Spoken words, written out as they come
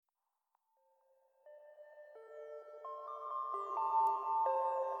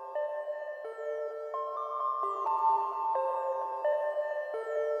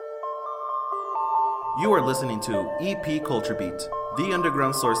You are listening to EP Culture Beat, the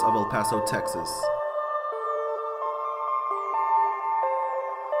underground source of El Paso, Texas.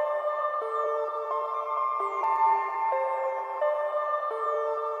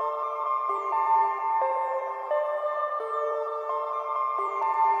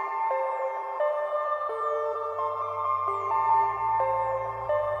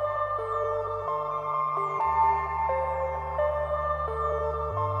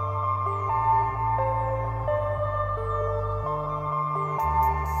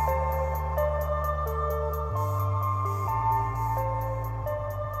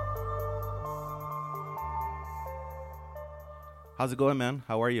 How's it going, man?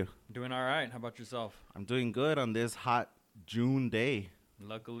 How are you? Doing all right. How about yourself? I'm doing good on this hot June day.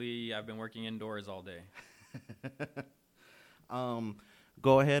 Luckily, I've been working indoors all day.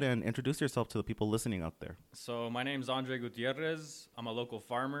 Go ahead and introduce yourself to the people listening out there. So my name's Andre Gutierrez. I'm a local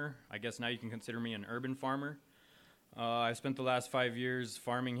farmer. I guess now you can consider me an urban farmer. I spent the last 5 years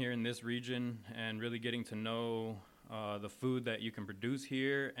farming here in this region and really getting to know the food that you can produce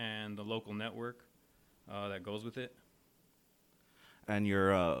here and the local network that goes with it. And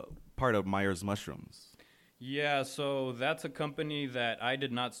you're part of Myers Mushrooms. Yeah, so that's a company that I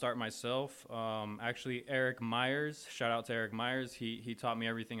did not start myself. Actually, Eric Myers, shout out to Eric Myers. He taught me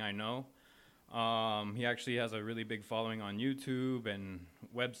everything I know. He actually has a really big following on YouTube and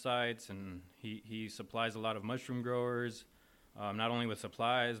websites, and he supplies a lot of mushroom growers, not only with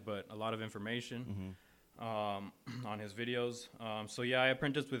supplies, but a lot of information on his videos. So yeah, I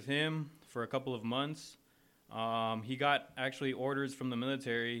apprenticed with him for a couple of months. He got actually orders from the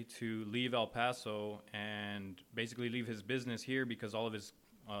military to leave El Paso and basically leave his business here because all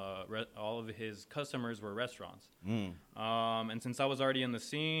of his customers were restaurants. And since I was already in the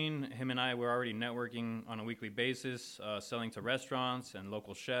scene, him and I were already networking on a weekly basis, selling to restaurants and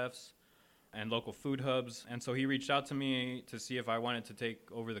local chefs and local food hubs. And so he reached out to me to see if I wanted to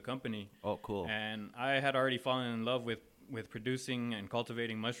take over the company. Oh, cool. And I had already fallen in love with producing and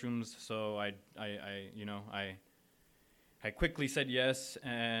cultivating mushrooms, so I quickly said yes,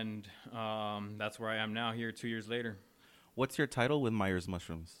 and that's where I am now here 2 years later. What's your title with Myers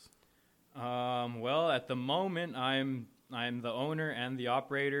Mushrooms? Well, at the moment, I'm the owner and the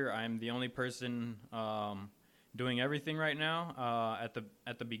operator. I'm the only person doing everything right now.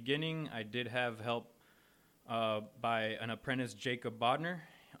 At the beginning, I did have help by an apprentice, Jacob Bodner.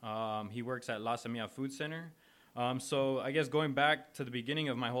 He works at La Semilla Food Center. So I guess going back to the beginning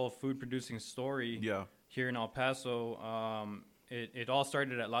of my whole food producing story here in El Paso, it all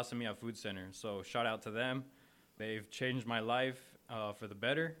started at La Semilla Food Center. So shout out to them. They've changed my life for the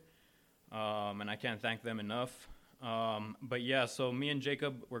better, and I can't thank them enough. But yeah, so me and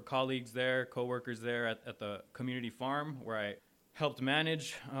Jacob were colleagues there, co-workers there at the community farm where I helped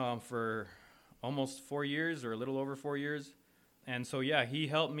manage for almost 4 years or a little over 4 years. And so yeah, he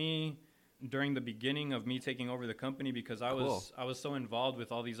helped me during the beginning of me taking over the company because I was so involved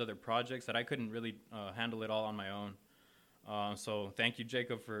with all these other projects that I couldn't really handle it all on my own. So thank you,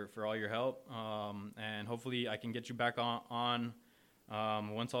 Jacob, for all your help. And hopefully I can get you back on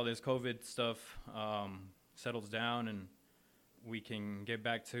once all this COVID stuff settles down and we can get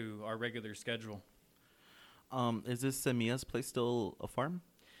back to our regular schedule. Is this Semilla's place still a farm?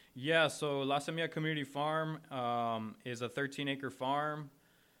 Yeah, so La Semilla Community Farm is a 13-acre farm.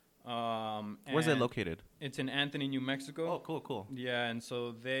 Where's it located? It's in Anthony, New Mexico. Oh, cool. Yeah, and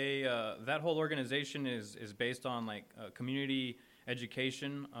so they that whole organization is based on like community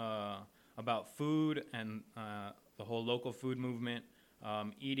education about food and the whole local food movement,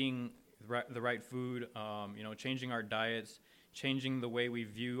 eating the right food, changing our diets, changing the way we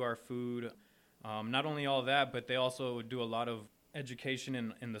view our food. Not only all that, but they also do a lot of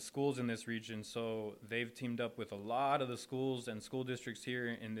education in the schools in this region. So they've teamed up with a lot of the schools and school districts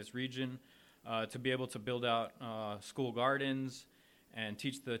here in this region to be able to build out school gardens and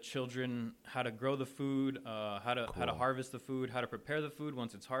teach the children how to grow the food, how to harvest the food, how to prepare the food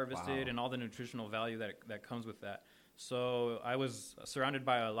once it's harvested, and all the nutritional value that comes with that. So I was surrounded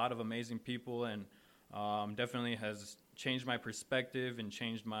by a lot of amazing people, and definitely has changed my perspective and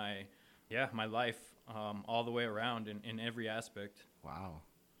changed my life all the way around in every aspect. Wow.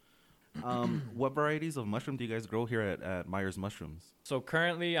 What varieties of mushroom do you guys grow here at Myers Mushrooms? So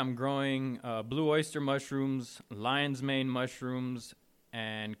currently I'm growing blue oyster mushrooms, lion's mane mushrooms,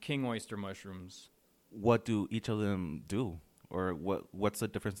 and king oyster mushrooms. What do each of them do? Or what's the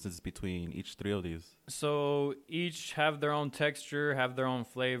differences between each three of these? So each have their own texture, have their own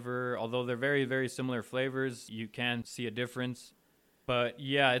flavor. Although they're very, very similar flavors, you can see a difference. But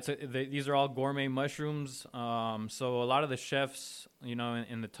yeah, these are all gourmet mushrooms. So a lot of the chefs,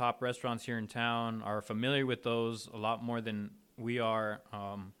 in the top restaurants here in town are familiar with those a lot more than we are.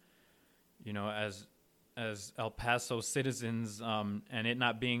 As El Paso citizens, and it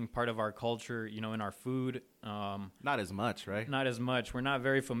not being part of our culture, in our food. Not as much, right? Not as much. We're not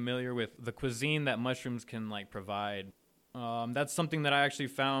very familiar with the cuisine that mushrooms can provide. That's something that I actually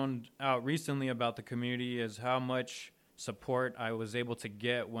found out recently about the community, is how much support I was able to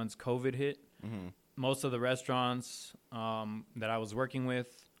get once COVID hit. Mm-hmm. Most of the restaurants that I was working with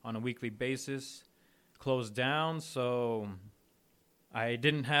on a weekly basis closed down, so I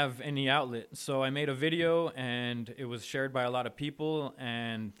didn't have any outlet. So I made a video, and it was shared by a lot of people,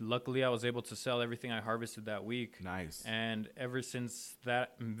 and luckily I was able to sell everything I harvested that week. Nice. And ever since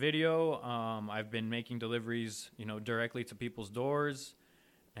that video, I've been making deliveries, directly to people's doors.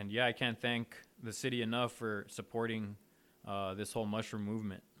 And yeah, I can't thank the city enough for supporting this whole mushroom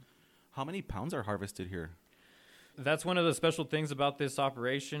movement. How many pounds are harvested here? That's one of the special things about this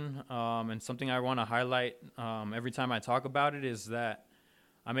operation, and something I want to highlight every time I talk about it, is that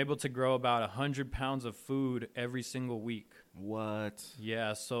I'm able to grow about 100 pounds of food every single week. What?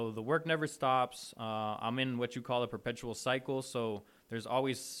 Yeah, so the work never stops. I'm in what you call a perpetual cycle, so there's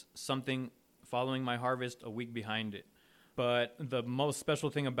always something following my harvest a week behind it. But the most special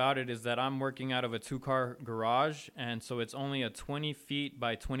thing about it is that I'm working out of a 2-car garage, and so it's only a 20 feet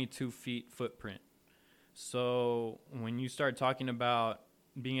by 22 feet footprint. So when you start talking about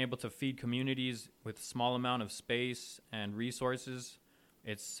being able to feed communities with a small amount of space and resources,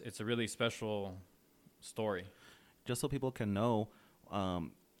 it's a really special story. Just so people can know,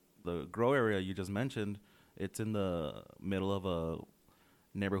 the grow area you just mentioned, it's in the middle of a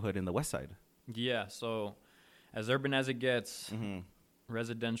neighborhood in the west side. Yeah, so as urban as it gets,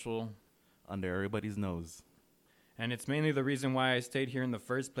 residential. Under everybody's nose. And it's mainly the reason why I stayed here in the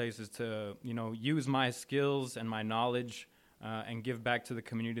first place, is to, use my skills and my knowledge and give back to the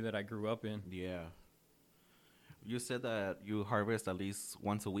community that I grew up in. Yeah. You said that you harvest at least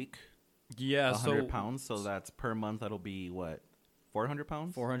once a week? Yeah. 100 pounds, so that's per month, that'll be what? 400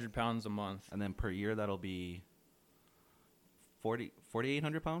 pounds? 400 pounds a month. And then per year, that'll be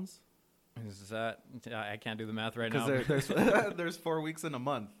 4,800 pounds? Is that? I can't do the math right now. Because there's 4 weeks in a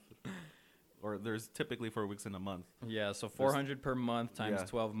month. Or there's typically 4 weeks in a month. Yeah, so 400 per month times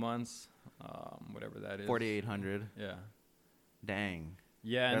 12 months, whatever that is. 4,800. Yeah. Dang.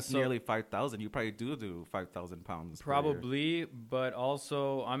 Yeah, that's and so nearly 5,000. You probably do 5,000 pounds. Probably, but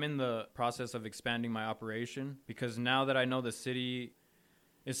also I'm in the process of expanding my operation, because now that I know the city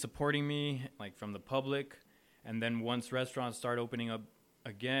is supporting me, from the public, and then once restaurants start opening up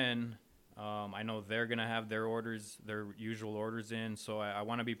again, I know they're going to have their usual orders in, so I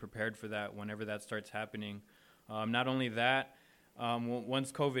want to be prepared for that whenever that starts happening. Not only that,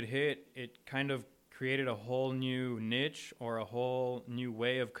 once COVID hit, it kind of created a whole new niche, or a whole new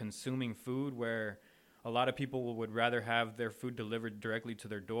way of consuming food, where a lot of people would rather have their food delivered directly to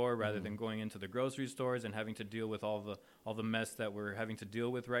their door rather than going into the grocery stores and having to deal with all the mess that we're having to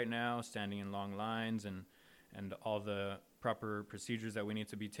deal with right now, standing in long lines and all the proper procedures that we need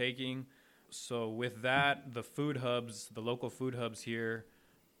to be taking. So with that, the local food hubs here,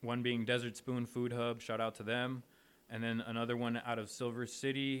 one being Desert Spoon Food Hub, shout out to them, and then another one out of Silver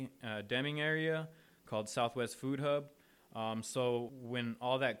City, Deming area, called Southwest Food Hub. So when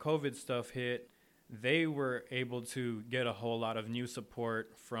all that COVID stuff hit, they were able to get a whole lot of new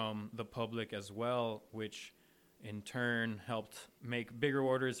support from the public as well, which in turn helped make bigger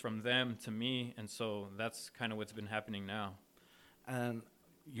orders from them to me. And so that's kind of what's been happening now. And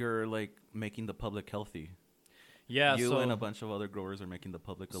you're making the public healthy. Yeah, you and a bunch of other growers are making the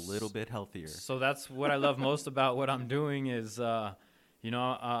public a little bit healthier. So that's what I love most about what I'm doing is,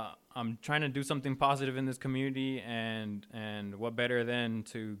 I'm trying to do something positive in this community, and what better than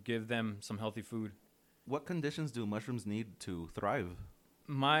to give them some healthy food. What conditions do mushrooms need to thrive?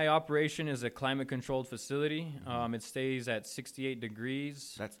 My operation is a climate-controlled facility. It stays at 68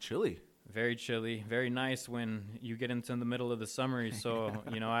 degrees. That's chilly. Very chilly, very nice when you get into the middle of the summer. So,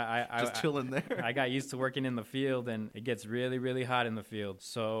 I just chilling there. I got used to working in the field, and it gets really, really hot in the field.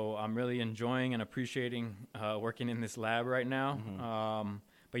 So I'm really enjoying and appreciating working in this lab right now.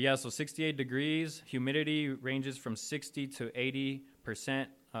 But yeah, so 68 degrees, humidity ranges from 60 to 80%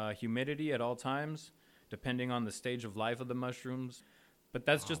 humidity at all times, depending on the stage of life of the mushrooms. But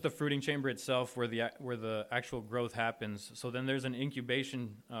that's just the fruiting chamber itself, where the actual growth happens. So then there's an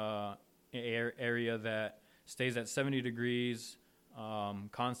incubation area that stays at 70 degrees,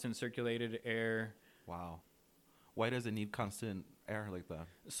 constant circulated air. Wow. Why does it need constant air like that?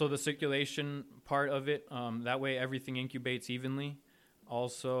 So the circulation part of it, that way everything incubates evenly.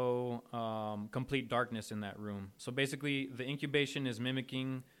 also complete darkness in that room. So basically, the incubation is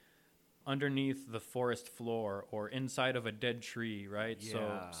mimicking underneath the forest floor or inside of a dead tree, right?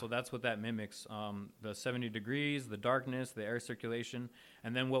 Yeah. So that's what that mimics. The 70 degrees, the darkness, the air circulation,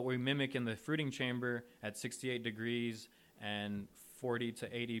 and then what we mimic in the fruiting chamber at 68 degrees and 40 to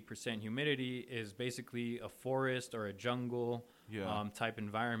 80% humidity is basically a forest or a jungle type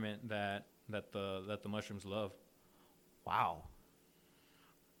environment that the mushrooms love. Wow.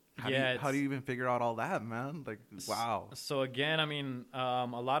 How do you even figure out all that, man? Like, wow. So again, I mean, a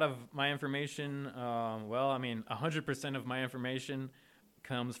lot of my information, 100% of my information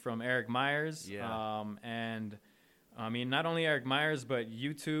comes from Eric Myers. Yeah. And I mean, not only Eric Myers, but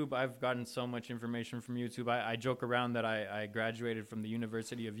YouTube. I've gotten so much information from YouTube. I joke around that I graduated from the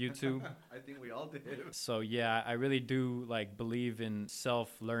University of YouTube. I think we all did. So yeah, I really do believe in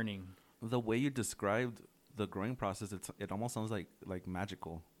self-learning. The way you described the growing process, it almost sounds like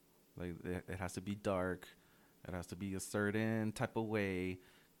magical. Like it has to be dark, it has to be a certain type of way.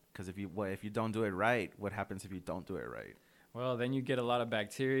 Because if you don't do it right, what happens if you don't do it right? Well, then you get a lot of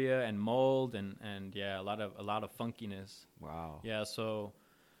bacteria and mold and yeah, a lot of funkiness. Wow. Yeah. So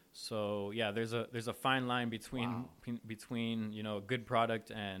yeah, there's a fine line between a good product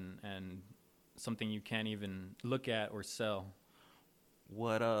and something you can't even look at or sell.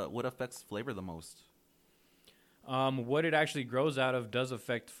 What affects flavor the most? What it actually grows out of does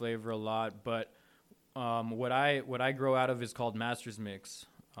affect flavor a lot, but what I grow out of is called Master's Mix,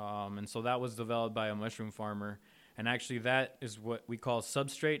 and so that was developed by a mushroom farmer, and actually that is what we call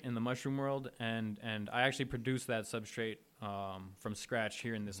substrate in the mushroom world, and I actually produce that substrate from scratch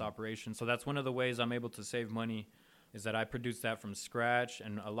here in this operation. So that's one of the ways I'm able to save money, is that I produce that from scratch,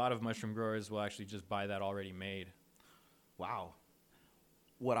 and a lot of mushroom growers will actually just buy that already made. Wow.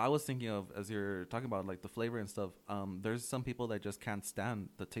 What I was thinking of as you're talking about like the flavor and stuff, there's some people that just can't stand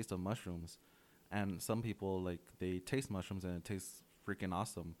the taste of mushrooms, and some people like they taste mushrooms and it tastes freaking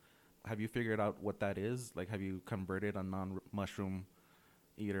awesome. Have you figured out what that is? Like, have you converted a non-mushroom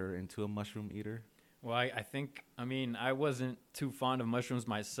eater into a mushroom eater? Well, I wasn't too fond of mushrooms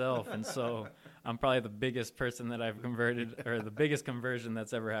myself, and so I'm probably the biggest person that I've converted, or the biggest conversion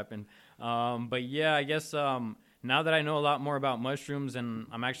that's ever happened. But yeah, I guess now that I know a lot more about mushrooms, and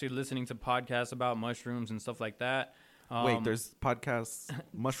I'm actually listening to podcasts about mushrooms and stuff like that. Wait, there's podcasts,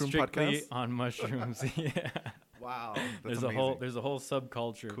 mushroom strictly podcasts on mushrooms. Yeah. Wow, there's amazing. There's a whole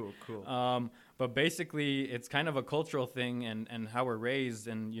subculture. Cool. But basically, it's kind of a cultural thing, and how we're raised,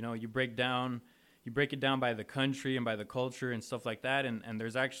 and you break it down by the country and by the culture and stuff like that, and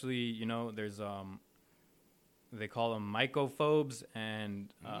there's actually there's they call them mycophobes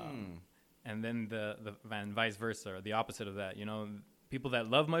and then and vice versa, or the opposite of that. People that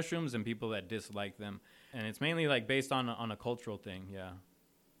love mushrooms and people that dislike them, and it's mainly based on a cultural thing. Yeah.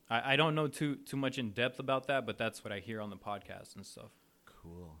 I don't know too much in depth about that, but that's what I hear on the podcast and stuff.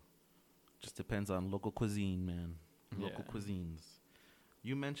 Cool. Just depends on local cuisine, man. Local cuisines.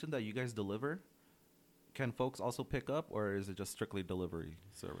 You mentioned that you guys deliver. Can folks also pick up, or is it just strictly delivery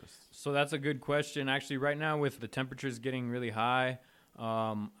service? So that's a good question. Actually, right now with the temperatures getting really high,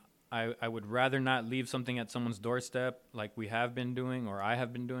 I would rather not leave something at someone's doorstep like we have been doing, or I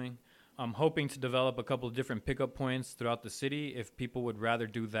have been doing. I'm hoping to develop a couple of different pickup points throughout the city if people would rather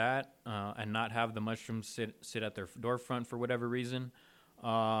do that and not have the mushrooms sit at their door front for whatever reason.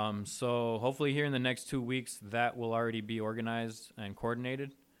 So hopefully here in the next 2 weeks, that will already be organized and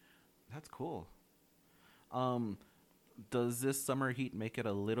coordinated. That's cool. Does this summer heat make it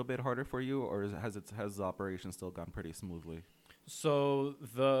a little bit harder for you, or has the operation still gone pretty smoothly? So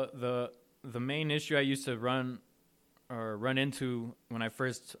the main issue I used to run into when I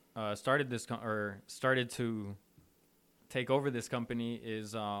first started to take over this company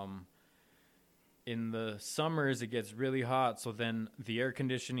is in the summers it gets really hot, so then the air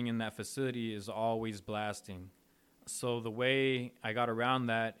conditioning in that facility is always blasting. So the way I got around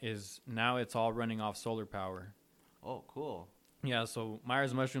that is now it's all running off solar power. Oh, cool. Yeah, so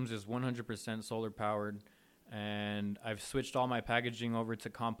Myers Mushrooms is 100% solar powered, and I've switched all my packaging over to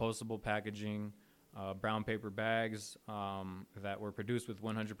compostable packaging. Brown paper bags that were produced with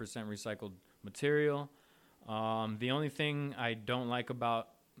 100% recycled material. The only thing I don't like about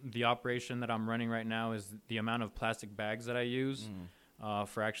the operation that I'm running right now is the amount of plastic bags that I use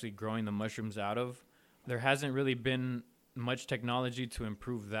for actually growing the mushrooms out of. There hasn't really been much technology to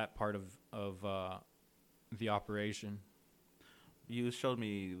improve that part of the operation. You showed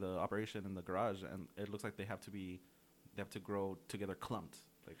me the operation in the garage, and it looks like they have to grow together clumped,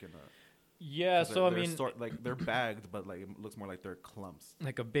 like in a. Yeah, so I mean, they're bagged, but it looks more like they're clumps,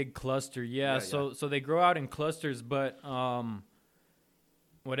 like a big cluster. Yeah, so they grow out in clusters, but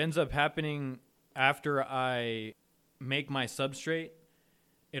what ends up happening after I make my substrate,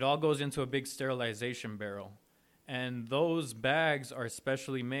 it all goes into a big sterilization barrel. And those bags are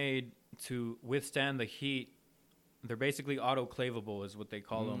specially made to withstand the heat. They're basically autoclavable is what they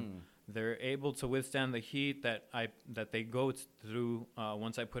call them. They're able to withstand the heat that they go through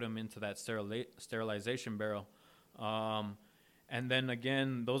once I put them into that sterilization barrel. And then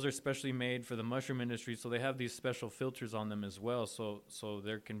again, those are specially made for the mushroom industry, so they have these special filters on them as well. So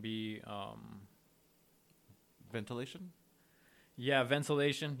there can be Ventilation?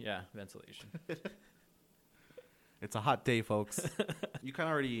 ventilation. Yeah, ventilation. It's a hot day, folks. You kind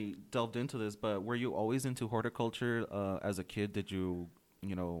of already delved into this, but were you always into horticulture as a kid? Did you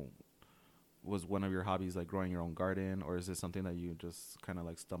was one of your hobbies like growing your own garden, or is this something that you just kind of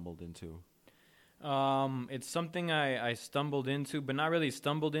like stumbled into? It's something I stumbled into, but not really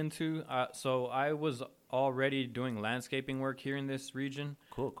stumbled into. So I was already doing landscaping work here in this region.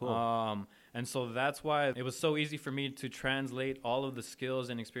 Cool. And so that's why it was so easy for me to translate all of the skills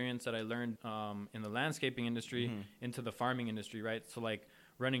and experience that I learned in the landscaping industry into the farming industry, right? So like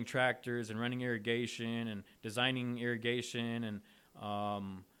running tractors and running irrigation and designing irrigation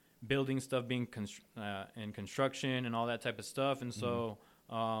and building stuff, being in construction and all that type of stuff. And so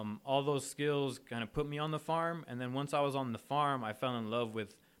all those skills kind of put me on the farm. And then once I was on the farm, I fell in love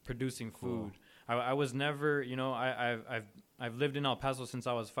with producing food. I was never, I've lived in El Paso since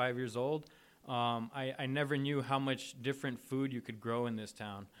I was 5 years old. I never knew how much different food you could grow in this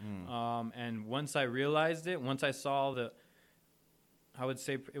town. And once I realized it, once I saw I would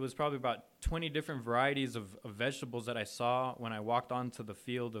say it was probably about 20 different varieties of vegetables that I saw when I walked onto the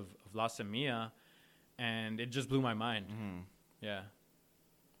field of La Semilla, and it just blew my mind. Yeah.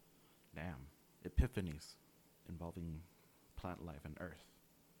 Damn. Epiphanies involving plant life and earth.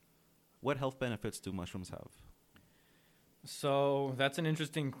 What health benefits do mushrooms have? So that's an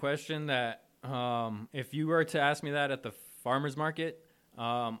interesting question that if you were to ask me that at the farmer's market,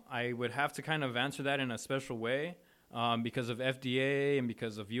 I would have to kind of answer that in a special way. Because of FDA and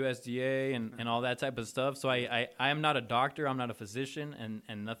because of USDA and all that type of stuff. So I am not a doctor. I'm not a physician,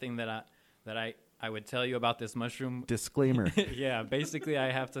 and nothing that I would tell you about this mushroom. Disclaimer. Yeah, basically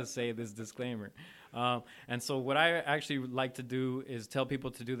I have to say this disclaimer. And so what I actually like to do is tell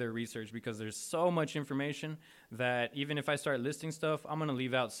people to do their research, because there's so much information that even if I start listing stuff, I'm going to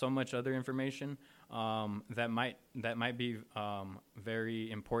leave out so much other information that might be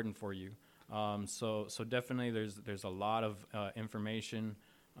very important for you. So definitely there's a lot of information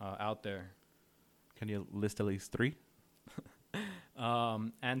out there. Can you list at least 3?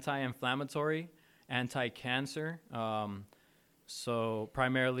 Anti-inflammatory, anti-cancer. So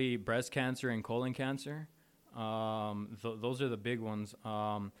primarily breast cancer and colon cancer. Those are the big ones.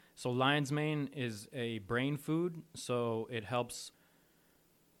 So lion's mane is a brain food, so it helps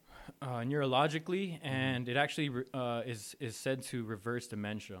neurologically, and it actually is said to reverse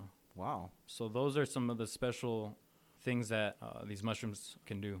dementia. Wow. So those are some of the special things that these mushrooms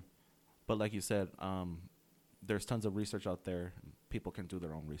can do. But like you said, there's tons of research out there. People can do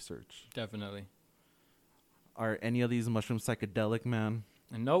their own research. Definitely. Are any of these mushrooms psychedelic, man?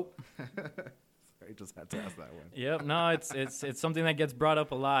 Nope. I just had to ask that one. Yep. No, it's something that gets brought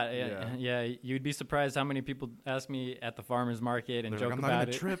up a lot. Yeah. You'd be surprised how many people ask me at the farmer's market and They're joke like, about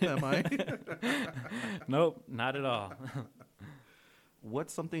it. it. I'm not gonna trip, am I? Nope, not at all.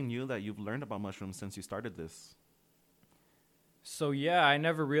 What's something new that you've learned about mushrooms since you started this? So yeah, I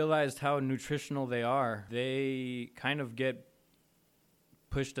never realized how nutritional they are. They kind of get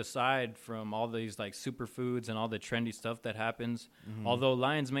pushed aside from all these like superfoods and all the trendy stuff that happens. Although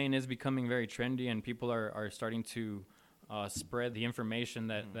lion's mane is becoming very trendy and people are starting to spread the information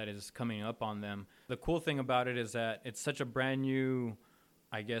that is coming up on them. The cool thing about it is that it's such a brand new,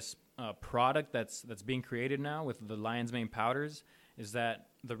 I guess, product that's being created now with the lion's mane powders, is that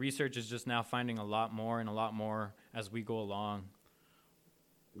the research is just now finding a lot more as we go along.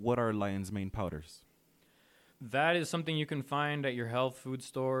 What are lion's mane powders? That is something you can find at your health food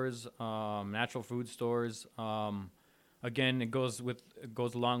stores, natural food stores. Again, it goes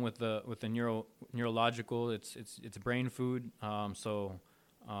along with the neurological. It's brain food, so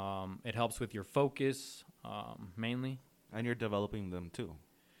it helps with your focus mainly. And you're developing them too.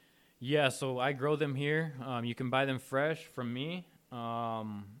 Yeah, so I grow them here. You can buy them fresh from me.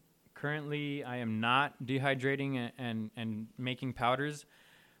 Currently, I am not dehydrating and making powders.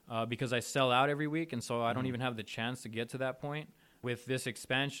 Because I sell out every week, and so I don't even have the chance to get to that point. With this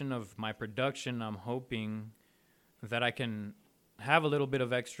expansion of my production, I'm hoping that I can have a little bit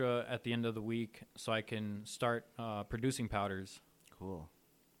of extra at the end of the week so I can start producing powders. Cool.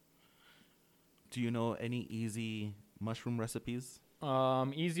 Do you know any easy mushroom recipes?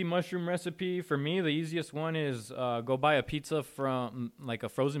 Easy mushroom recipe for me. The easiest one is go buy a pizza from like a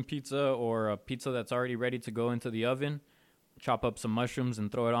frozen pizza or a pizza that's already ready to go into the oven. Chop up some mushrooms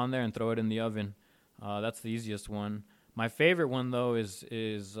and throw it on there and throw it in the oven. That's the easiest one. My favorite one though is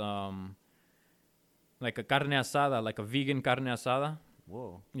like a carne asada, like a vegan carne asada.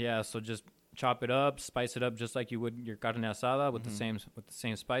 Whoa. Yeah, so just chop it up, spice it up just like you would your carne asada with the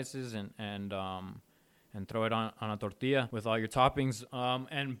same spices and throw it on a tortilla with all your toppings.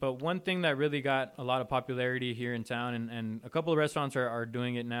 But one thing that really got a lot of popularity here in town, and a couple of restaurants are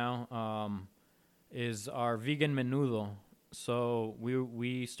doing it now, is our vegan menudo. So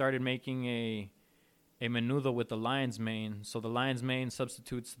we started making a menudo with the lion's mane. So the lion's mane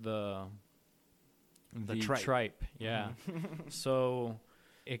substitutes the tripe. Yeah. So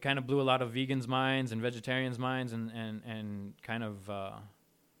it kind of blew a lot of vegans' minds and vegetarians' minds and kind of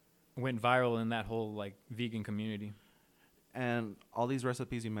went viral in that whole like vegan community. And all these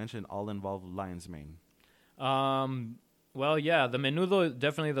recipes you mentioned all involve lion's mane. Well, yeah, the menudo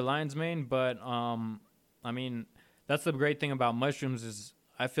definitely the lion's mane, but I mean that's the great thing about mushrooms is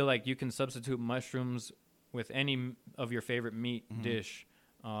I feel like you can substitute mushrooms with any of your favorite meat dish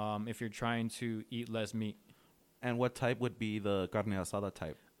if you're trying to eat less meat. And what type would be the carne asada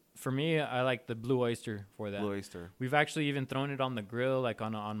type? For me, I like the blue oyster for that. Blue oyster. We've actually even thrown it on the grill, like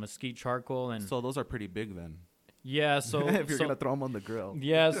on mesquite charcoal, and so those are pretty big then. Yeah, so if you're gonna throw them on the grill.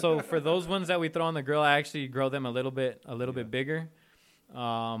 Yeah, so for those ones that we throw on the grill, I actually grow them a little bit bigger.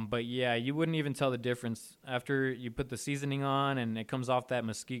 But yeah, you wouldn't even tell the difference after you put the seasoning on and it comes off that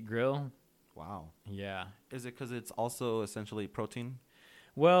mesquite grill. Wow. Yeah. Is it because it's also essentially protein?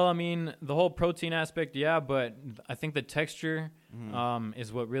 Well, I mean, the whole protein aspect, yeah, but I think the texture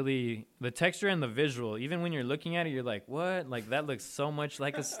is what really... The texture and the visual, even when you're looking at it, you're like, what? Like, that looks so much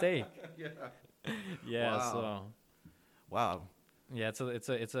like a steak. Yeah. Yeah, wow. so... Wow. Yeah,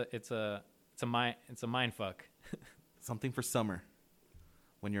 it's a mind fuck. Something for summer.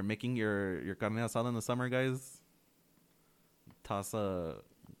 When you're making your carne asada in the summer, guys, toss a...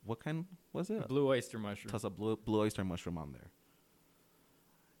 What kind was it? Blue oyster mushroom. Toss a blue oyster mushroom on there.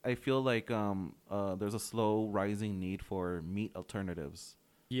 I feel like there's a slow rising need for meat alternatives.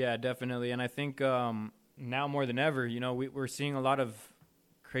 Yeah, definitely. And I think now more than ever, you know, we're seeing a lot of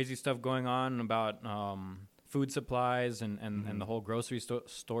crazy stuff going on about food supplies and the whole grocery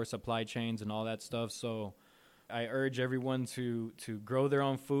store supply chains and all that stuff. So I urge everyone to grow their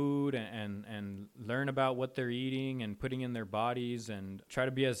own food and learn about what they're eating and putting in their bodies and try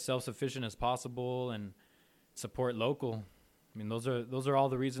to be as self-sufficient as possible and support local. I mean, those are all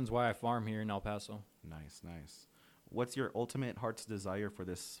the reasons why I farm here in El Paso. Nice. What's your ultimate heart's desire for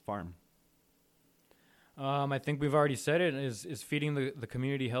this farm? I think we've already said it, is feeding the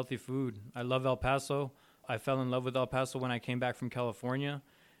community healthy food. I love El Paso. I fell in love with El Paso when I came back from California,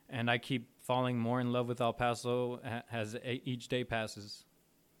 and I keep falling more in love with El Paso as each day passes.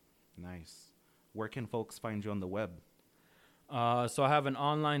 Nice. Where can folks find you on the web? So I have an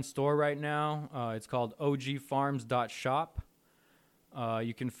online store right now. It's called ogfarms.shop.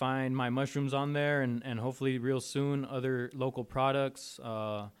 You can find my mushrooms on there and hopefully real soon other local products,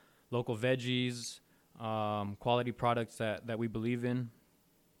 local veggies, quality products that we believe in.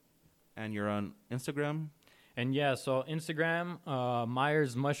 And you're on Instagram? And yeah, so Instagram,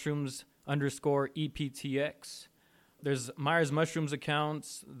 Myers Mushrooms _EPTX. There's Myers Mushrooms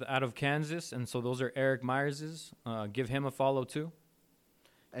accounts out of Kansas, and so those are Eric Myers's. Give him a follow too.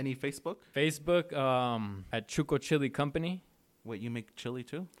 Any Facebook? Facebook at Chuco Chili Company. Wait, you make chili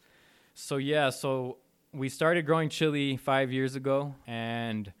too? So yeah, so we started growing chili 5 years ago,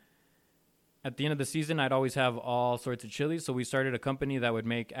 and at the end of the season, I'd always have all sorts of chili. So we started a company that would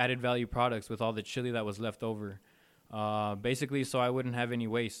make added value products with all the chili that was left over, basically so I wouldn't have any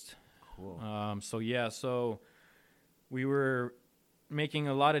waste. Cool. So we were making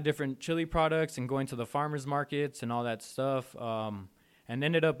a lot of different chili products and going to the farmers markets and all that stuff, and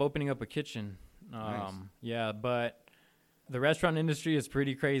ended up opening up a kitchen. Nice. Yeah, but the restaurant industry is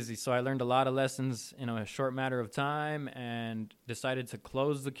pretty crazy, so I learned a lot of lessons in a short matter of time and decided to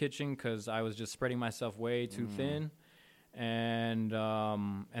close the kitchen because I was just spreading myself way too thin. And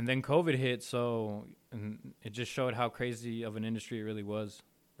then COVID hit, so it just showed how crazy of an industry it really was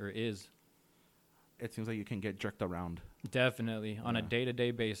or is. It seems like you can get jerked around. Definitely, on a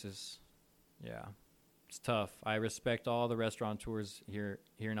day-to-day basis. Yeah, it's tough. I respect all the restaurateurs here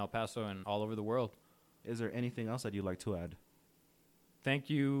in El Paso and all over the world. Is there anything else that you'd like to add? Thank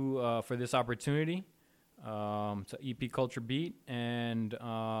you for this opportunity to EP Culture Beat. And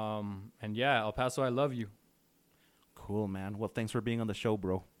yeah, El Paso, I love you. Cool, man. Well, thanks for being on the show,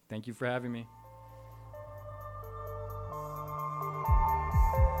 bro. Thank you for having me.